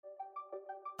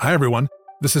Hi, everyone.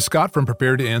 This is Scott from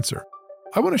Prepare to Answer.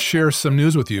 I want to share some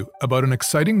news with you about an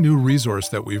exciting new resource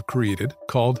that we've created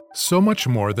called So Much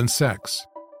More Than Sex.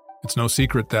 It's no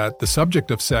secret that the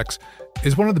subject of sex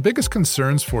is one of the biggest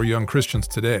concerns for young Christians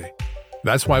today.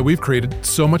 That's why we've created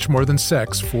So Much More Than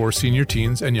Sex for senior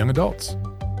teens and young adults.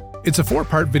 It's a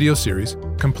 4-part video series,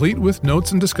 complete with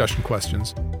notes and discussion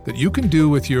questions that you can do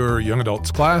with your young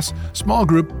adults class, small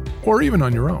group, or even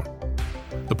on your own.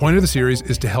 The point of the series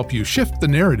is to help you shift the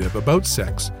narrative about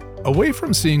sex away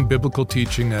from seeing biblical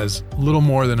teaching as little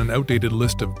more than an outdated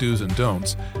list of do's and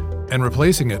don'ts, and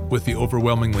replacing it with the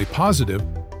overwhelmingly positive,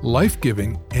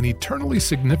 life-giving, and eternally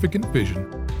significant vision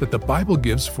that the Bible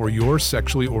gives for your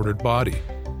sexually ordered body.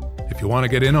 If you want to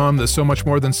get in on the So Much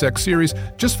More Than Sex series,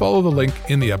 just follow the link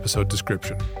in the episode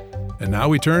description. And now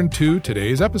we turn to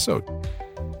today's episode.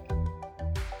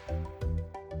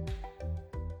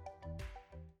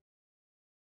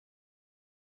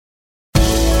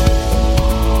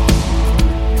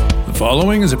 The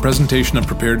following is a presentation of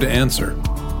Prepared to Answer,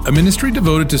 a ministry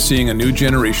devoted to seeing a new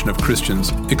generation of Christians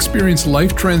experience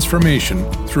life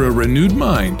transformation through a renewed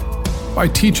mind by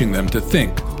teaching them to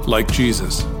think like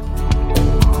Jesus.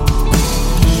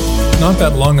 Not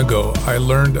that long ago, I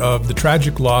learned of the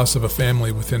tragic loss of a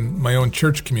family within my own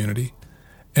church community,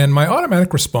 and my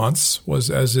automatic response was,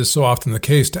 as is so often the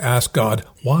case, to ask God,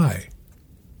 why?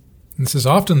 And this is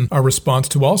often our response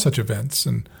to all such events,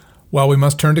 and while we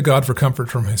must turn to God for comfort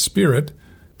from His Spirit,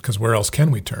 because where else can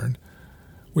we turn,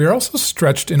 we are also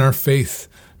stretched in our faith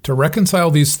to reconcile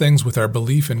these things with our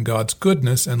belief in God's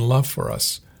goodness and love for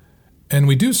us. And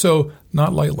we do so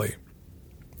not lightly.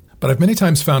 But I've many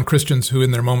times found Christians who,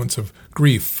 in their moments of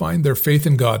grief, find their faith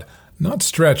in God not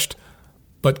stretched,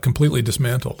 but completely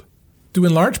dismantled, due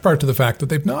in large part to the fact that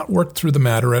they've not worked through the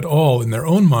matter at all in their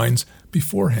own minds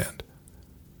beforehand.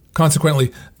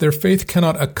 Consequently, their faith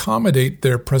cannot accommodate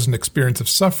their present experience of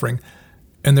suffering,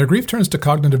 and their grief turns to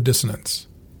cognitive dissonance.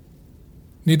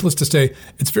 Needless to say,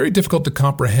 it's very difficult to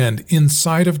comprehend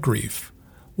inside of grief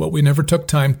what we never took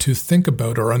time to think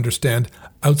about or understand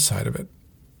outside of it.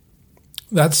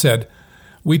 That said,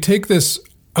 we take this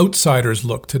outsider's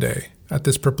look today at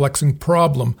this perplexing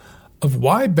problem of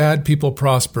why bad people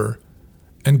prosper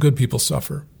and good people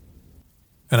suffer.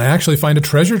 And I actually find a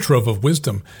treasure trove of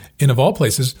wisdom in, of all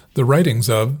places, the writings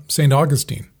of St.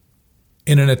 Augustine.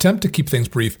 In an attempt to keep things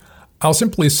brief, I'll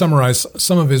simply summarize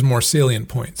some of his more salient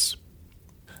points.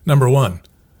 Number 1,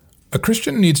 a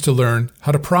Christian needs to learn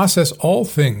how to process all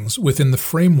things within the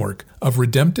framework of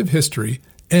redemptive history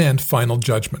and final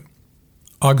judgment.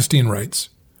 Augustine writes,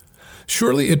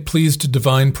 "Surely it pleased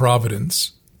divine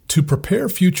providence to prepare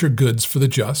future goods for the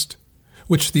just,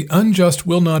 which the unjust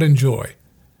will not enjoy,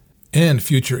 and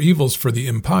future evils for the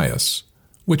impious,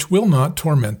 which will not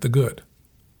torment the good."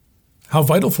 How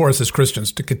vital for us as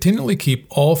Christians to continually keep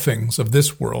all things of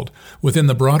this world within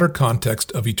the broader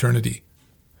context of eternity.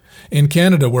 In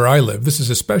Canada, where I live, this is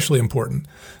especially important,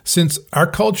 since our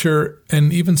culture,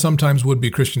 and even sometimes would-be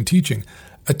Christian teaching,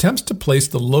 attempts to place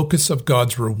the locus of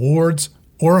God's rewards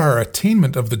or our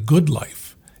attainment of the good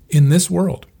life in this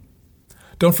world.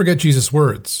 Don't forget Jesus'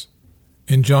 words.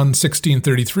 In John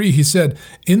 16:33, he said,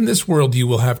 "In this world you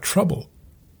will have trouble,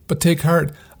 but take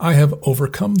heart, I have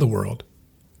overcome the world."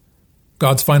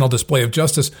 God's final display of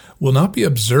justice will not be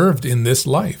observed in this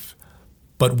life,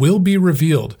 but will be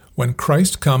revealed when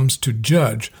Christ comes to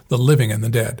judge the living and the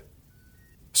dead.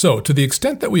 So, to the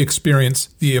extent that we experience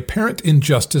the apparent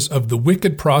injustice of the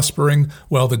wicked prospering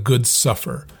while the good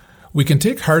suffer, we can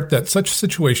take heart that such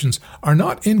situations are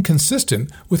not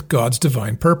inconsistent with God's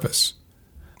divine purpose.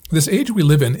 This age we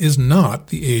live in is not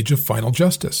the age of final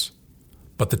justice,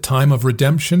 but the time of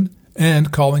redemption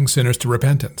and calling sinners to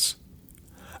repentance.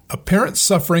 Apparent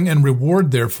suffering and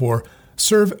reward, therefore,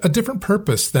 serve a different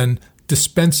purpose than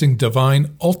dispensing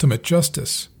divine ultimate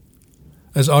justice.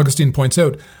 As Augustine points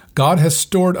out, God has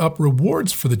stored up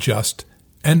rewards for the just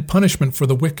and punishment for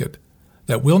the wicked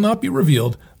that will not be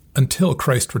revealed until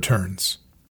Christ returns.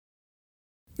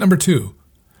 Number 2,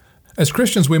 as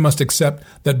Christians, we must accept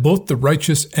that both the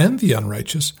righteous and the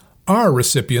unrighteous are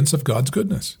recipients of God's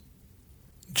goodness.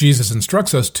 Jesus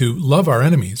instructs us to love our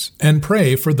enemies and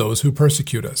pray for those who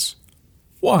persecute us.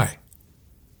 Why?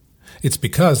 It's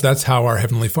because that's how our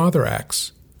Heavenly Father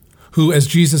acts, who, as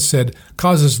Jesus said,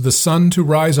 causes the sun to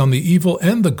rise on the evil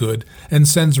and the good and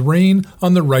sends rain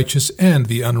on the righteous and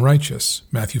the unrighteous.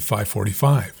 Matthew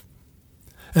 5:45.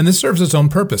 And this serves its own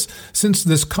purpose, since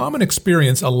this common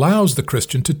experience allows the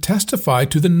Christian to testify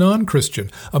to the non-Christian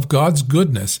of God's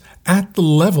goodness at the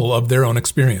level of their own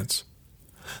experience.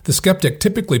 The skeptic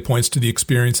typically points to the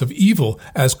experience of evil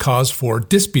as cause for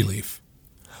disbelief,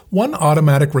 one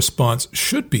automatic response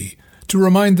should be to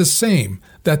remind the same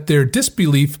that their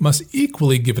disbelief must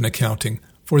equally give an accounting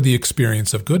for the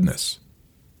experience of goodness.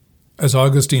 As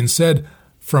Augustine said,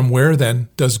 from where then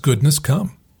does goodness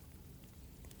come?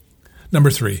 Number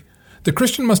 3, the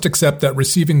Christian must accept that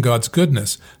receiving God's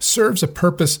goodness serves a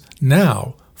purpose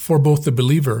now for both the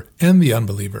believer and the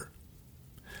unbeliever.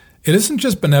 It isn't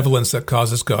just benevolence that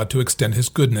causes God to extend his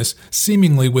goodness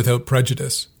seemingly without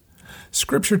prejudice.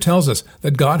 Scripture tells us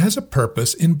that God has a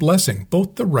purpose in blessing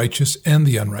both the righteous and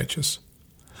the unrighteous.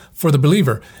 For the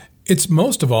believer, it's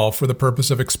most of all for the purpose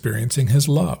of experiencing his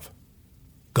love.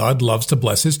 God loves to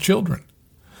bless his children,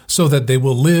 so that they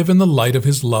will live in the light of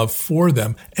his love for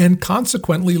them and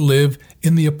consequently live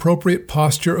in the appropriate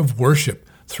posture of worship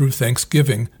through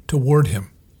thanksgiving toward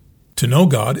him. To know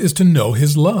God is to know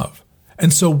his love.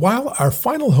 And so while our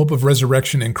final hope of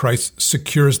resurrection in Christ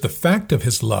secures the fact of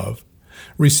his love,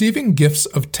 receiving gifts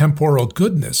of temporal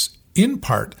goodness in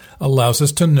part allows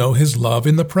us to know his love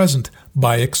in the present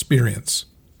by experience.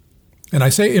 And I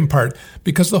say in part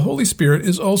because the Holy Spirit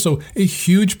is also a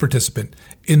huge participant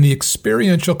in the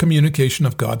experiential communication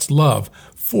of God's love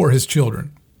for his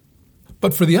children.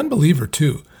 But for the unbeliever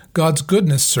too, God's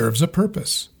goodness serves a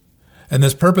purpose. And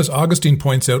this purpose Augustine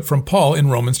points out from Paul in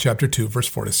Romans chapter 2, verse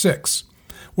 4-6,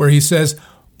 where he says,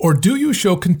 "Or do you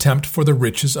show contempt for the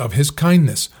riches of his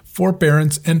kindness,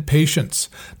 forbearance, and patience,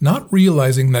 not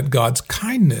realizing that God's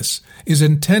kindness is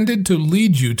intended to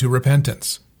lead you to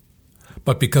repentance?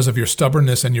 But because of your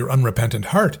stubbornness and your unrepentant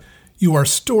heart, you are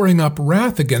storing up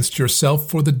wrath against yourself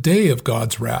for the day of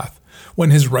God's wrath,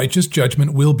 when his righteous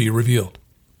judgment will be revealed."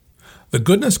 The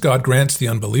goodness God grants the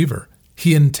unbeliever,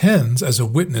 he intends as a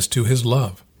witness to his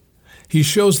love. He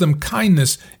shows them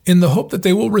kindness in the hope that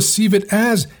they will receive it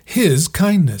as his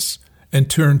kindness and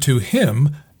turn to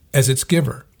him as its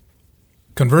giver.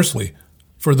 Conversely,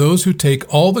 for those who take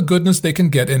all the goodness they can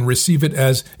get and receive it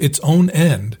as its own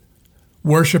end,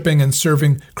 worshiping and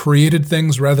serving created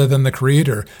things rather than the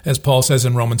Creator, as Paul says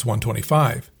in Romans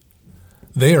 1:25,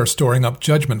 they are storing up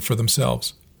judgment for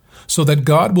themselves, so that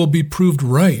God will be proved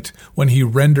right when he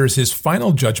renders his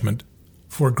final judgment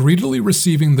for greedily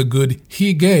receiving the good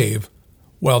he gave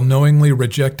while knowingly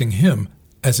rejecting him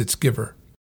as its giver.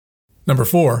 Number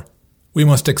 4, we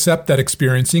must accept that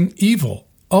experiencing evil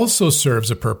also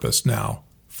serves a purpose now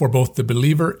for both the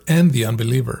believer and the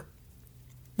unbeliever.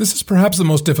 This is perhaps the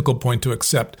most difficult point to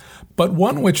accept, but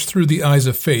one which through the eyes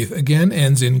of faith again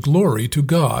ends in glory to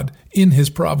God in his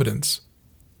providence.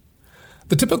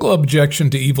 The typical objection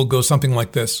to evil goes something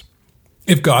like this: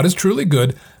 if God is truly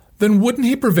good, then wouldn't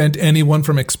he prevent anyone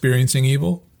from experiencing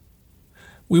evil?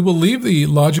 We will leave the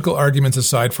logical arguments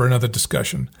aside for another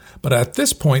discussion, but at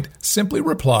this point simply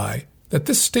reply that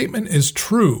this statement is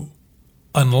true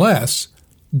unless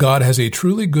God has a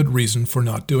truly good reason for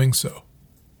not doing so.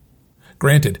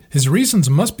 Granted, his reasons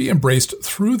must be embraced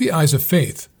through the eyes of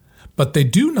faith, but they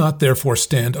do not therefore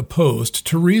stand opposed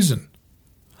to reason.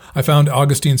 I found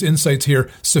Augustine's insights here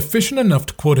sufficient enough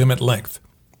to quote him at length.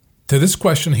 To this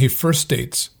question he first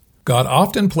states, God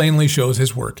often plainly shows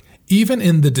his work, even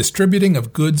in the distributing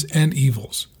of goods and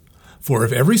evils. For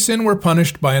if every sin were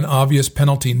punished by an obvious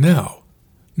penalty now,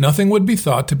 nothing would be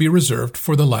thought to be reserved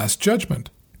for the last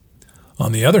judgment.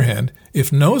 On the other hand,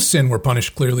 if no sin were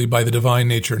punished clearly by the divine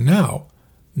nature now,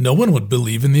 no one would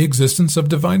believe in the existence of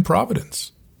divine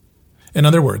providence. In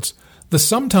other words, the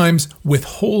sometimes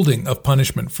withholding of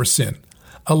punishment for sin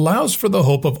allows for the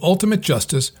hope of ultimate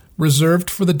justice reserved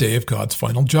for the day of God's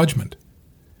final judgment.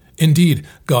 Indeed,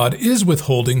 God is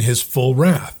withholding his full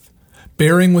wrath,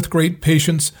 bearing with great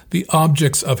patience the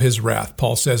objects of his wrath,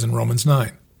 Paul says in Romans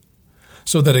 9,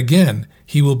 so that again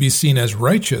he will be seen as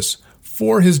righteous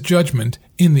for his judgment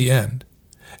in the end,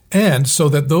 and so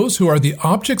that those who are the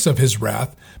objects of his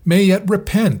wrath may yet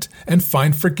repent and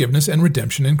find forgiveness and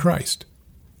redemption in Christ.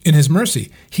 In his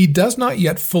mercy, he does not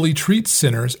yet fully treat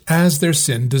sinners as their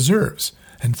sin deserves,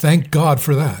 and thank God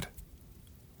for that.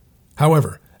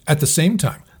 However, at the same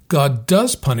time, God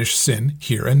does punish sin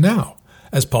here and now.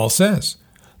 As Paul says,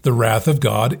 the wrath of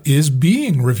God is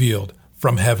being revealed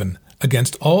from heaven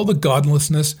against all the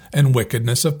godlessness and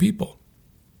wickedness of people.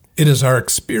 It is our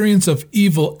experience of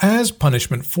evil as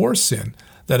punishment for sin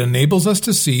that enables us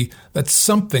to see that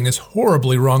something is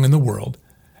horribly wrong in the world,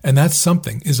 and that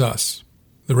something is us.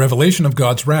 The revelation of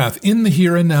God's wrath in the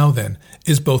here and now, then,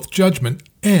 is both judgment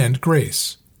and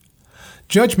grace.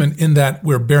 Judgment in that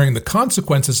we're bearing the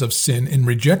consequences of sin in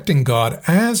rejecting God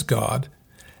as God,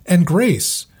 and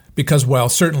grace because while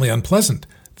certainly unpleasant,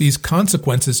 these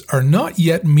consequences are not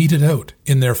yet meted out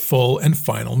in their full and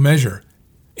final measure,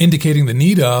 indicating the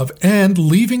need of and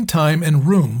leaving time and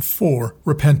room for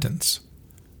repentance.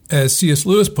 As C.S.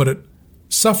 Lewis put it,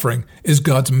 suffering is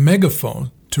God's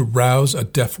megaphone to rouse a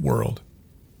deaf world.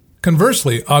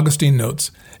 Conversely, Augustine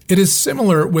notes, it is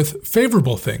similar with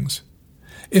favorable things.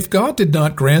 If God did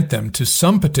not grant them to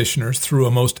some petitioners through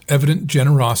a most evident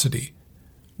generosity,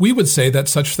 we would say that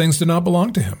such things do not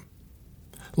belong to him.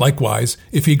 Likewise,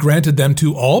 if he granted them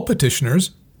to all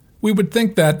petitioners, we would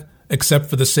think that, except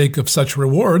for the sake of such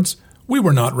rewards, we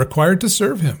were not required to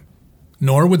serve him.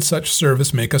 Nor would such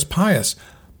service make us pious,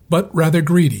 but rather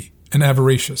greedy and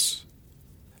avaricious.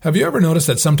 Have you ever noticed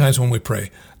that sometimes when we pray,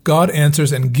 God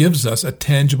answers and gives us a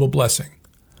tangible blessing,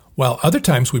 while other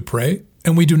times we pray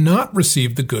and we do not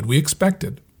receive the good we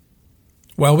expected?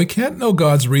 While we can't know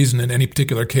God's reason in any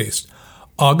particular case,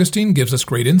 Augustine gives us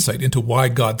great insight into why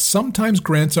God sometimes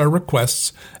grants our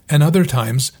requests and other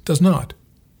times does not.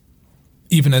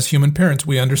 Even as human parents,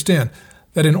 we understand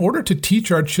that in order to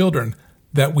teach our children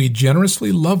that we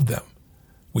generously love them,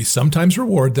 we sometimes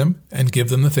reward them and give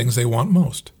them the things they want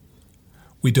most.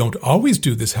 We don't always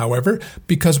do this, however,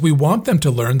 because we want them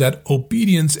to learn that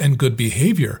obedience and good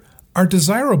behavior are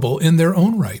desirable in their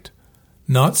own right,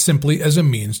 not simply as a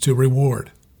means to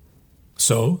reward.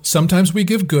 So, sometimes we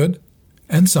give good,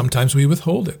 and sometimes we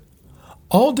withhold it,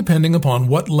 all depending upon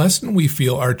what lesson we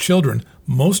feel our children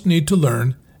most need to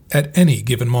learn at any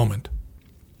given moment.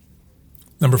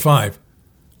 Number 5,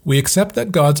 we accept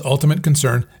that God's ultimate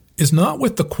concern is not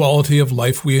with the quality of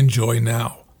life we enjoy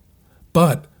now,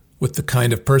 but with the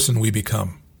kind of person we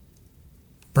become.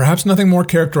 Perhaps nothing more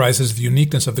characterizes the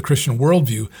uniqueness of the Christian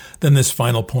worldview than this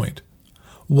final point.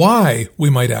 Why, we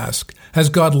might ask, has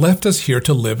God left us here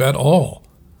to live at all?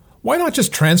 Why not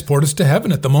just transport us to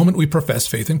heaven at the moment we profess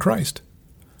faith in Christ?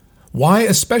 Why,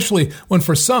 especially when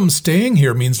for some staying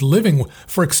here means living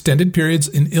for extended periods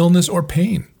in illness or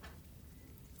pain?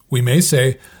 We may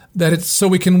say that it's so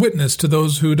we can witness to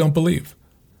those who don't believe.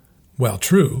 Well,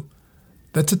 true.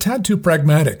 That's a tad too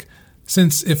pragmatic,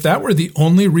 since if that were the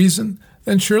only reason,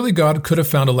 then surely God could have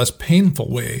found a less painful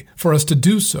way for us to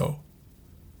do so.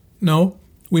 No,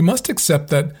 we must accept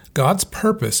that God's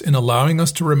purpose in allowing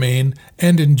us to remain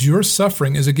and endure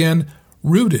suffering is again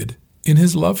rooted in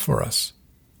his love for us.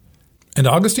 And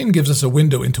Augustine gives us a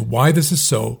window into why this is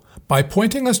so by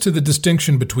pointing us to the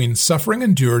distinction between suffering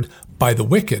endured by the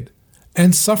wicked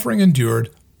and suffering endured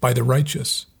by the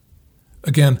righteous.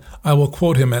 Again, I will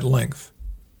quote him at length.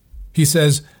 He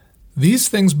says, "These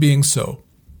things being so,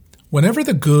 whenever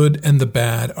the good and the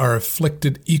bad are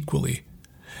afflicted equally,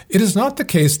 it is not the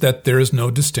case that there is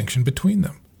no distinction between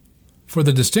them. For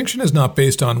the distinction is not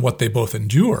based on what they both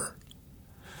endure.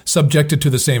 Subjected to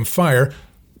the same fire,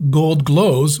 gold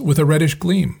glows with a reddish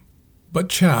gleam, but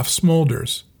chaff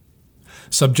smolders.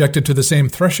 Subjected to the same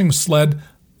threshing sled,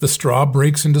 the straw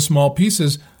breaks into small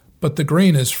pieces, but the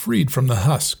grain is freed from the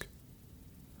husk.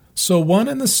 So one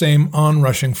and the same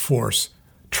onrushing force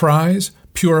tries,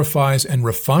 purifies, and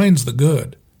refines the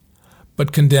good,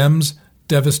 but condemns,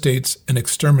 devastates, and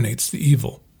exterminates the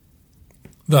evil.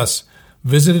 Thus,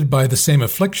 visited by the same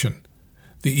affliction,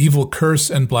 the evil curse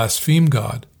and blaspheme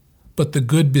God, but the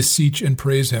good beseech and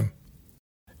praise him.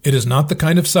 It is not the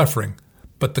kind of suffering,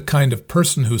 but the kind of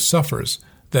person who suffers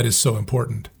that is so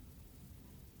important."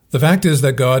 The fact is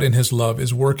that God in his love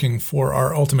is working for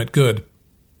our ultimate good,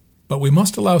 but we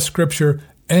must allow Scripture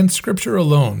and Scripture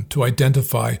alone to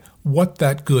identify what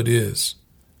that good is.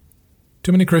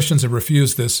 Too many Christians have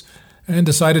refused this and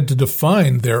decided to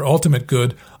define their ultimate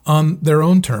good on their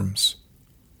own terms,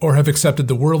 or have accepted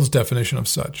the world's definition of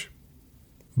such.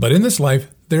 But in this life,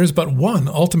 there is but one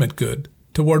ultimate good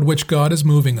toward which God is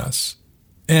moving us,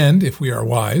 and if we are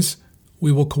wise,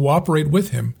 we will cooperate with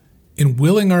him in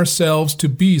willing ourselves to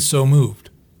be so moved.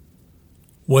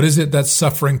 What is it that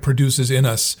suffering produces in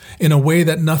us in a way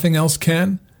that nothing else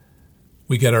can?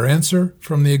 We get our answer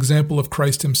from the example of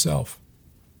Christ himself.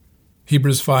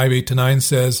 Hebrews 5:8-9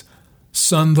 says,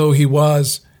 "Son though he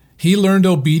was, he learned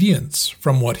obedience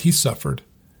from what he suffered,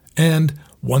 and,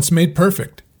 once made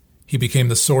perfect, he became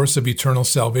the source of eternal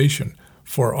salvation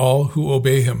for all who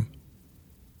obey him."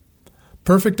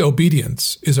 Perfect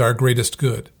obedience is our greatest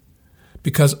good,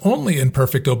 because only in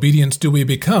perfect obedience do we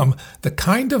become the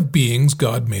kind of beings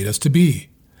God made us to be,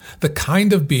 the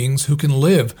kind of beings who can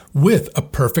live with a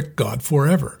perfect God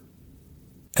forever.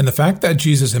 And the fact that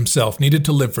Jesus himself needed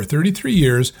to live for 33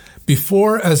 years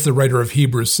before, as the writer of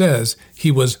Hebrews says, he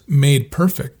was made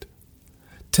perfect,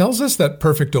 tells us that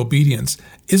perfect obedience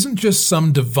isn't just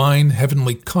some divine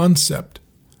heavenly concept,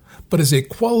 but is a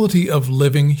quality of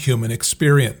living human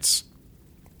experience.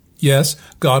 Yes,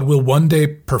 God will one day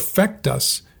perfect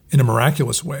us in a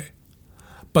miraculous way,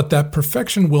 but that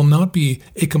perfection will not be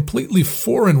a completely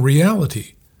foreign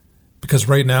reality. because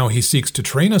right now he seeks to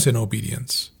train us in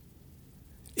obedience.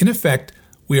 In effect,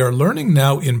 we are learning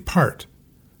now in part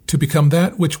to become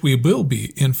that which we will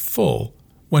be in full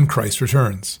when Christ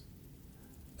returns.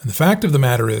 And the fact of the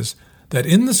matter is that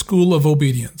in the school of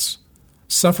obedience,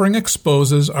 suffering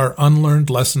exposes our unlearned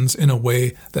lessons in a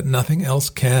way that nothing else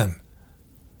can.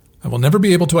 I will never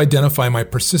be able to identify my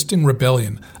persisting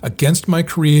rebellion against my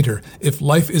Creator if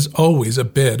life is always a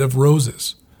bed of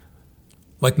roses.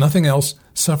 Like nothing else,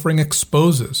 suffering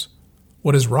exposes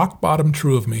what is rock-bottom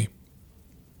true of me.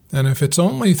 And if it's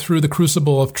only through the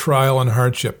crucible of trial and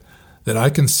hardship that I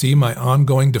can see my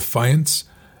ongoing defiance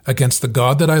against the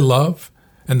God that I love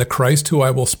and the Christ who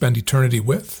I will spend eternity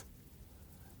with,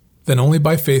 then only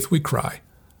by faith we cry,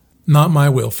 "Not my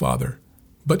will, Father,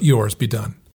 but yours be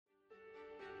done."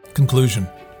 Conclusion.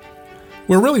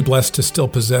 We're really blessed to still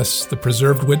possess the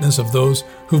preserved witness of those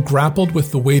who've grappled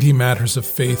with the weighty matters of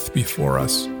faith before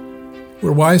us.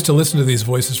 We're wise to listen to these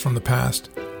voices from the past,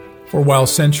 for while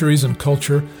centuries and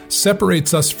culture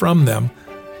separates us from them,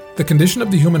 the condition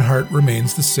of the human heart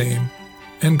remains the same,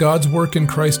 and God's work in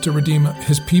Christ to redeem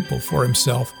his people for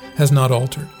himself has not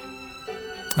altered.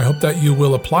 I hope that you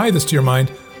will apply this to your mind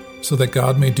so that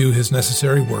God may do his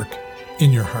necessary work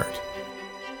in your heart.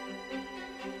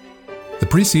 The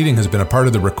preceding has been a part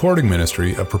of the recording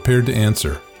ministry of Prepared to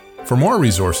Answer. For more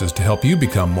resources to help you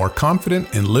become more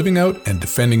confident in living out and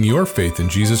defending your faith in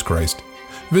Jesus Christ,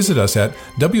 visit us at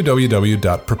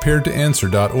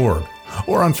www.preparedtoanswer.org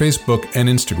or on Facebook and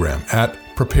Instagram at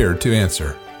Prepared to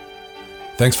Answer.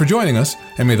 Thanks for joining us,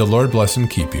 and may the Lord bless and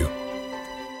keep you.